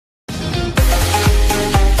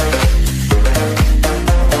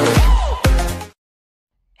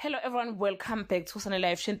everyone, welcome back to Snee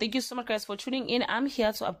Live. Thank you so much guys for tuning in. I'm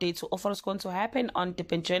here to update you of what is going to happen on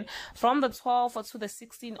Durban from the 12th to the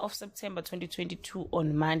 16th of September 2022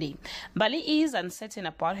 on Monday. Bali is uncertain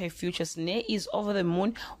about her future. Snee is over the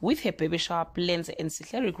moon with her baby shower plans and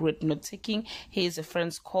Sihle regret not taking his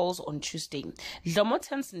friend's calls on Tuesday. Dlomo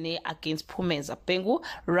turns Snee against Phumeza. Pengu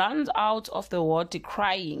runs out of the ward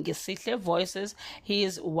crying. Sihle voices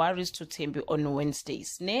his worries to Thembi on Wednesday.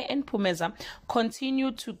 Snee and Phumeza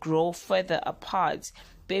continue to grow further apart.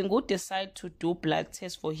 Pengu decide to do blood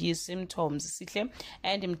tests for his symptoms. Sihle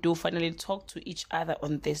and Mdu finally talk to each other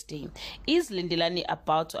on Thursday. Is Lindelani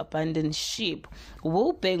about to abandon ship?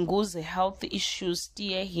 Will Pengu's health issues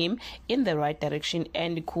steer him in the right direction?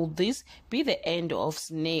 And could this be the end of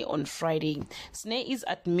Snee on Friday? Snee is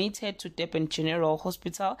admitted to Durban General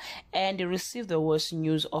Hospital and received the worst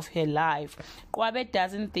news of her life. Kwabe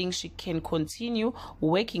doesn't think she can continue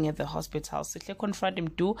working at the hospital. Sihle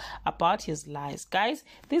confronted Mdu about his lies. Guys,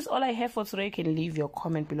 this is all I have for today. You can leave your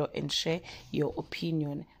comment below and share your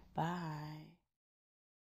opinion. Bye.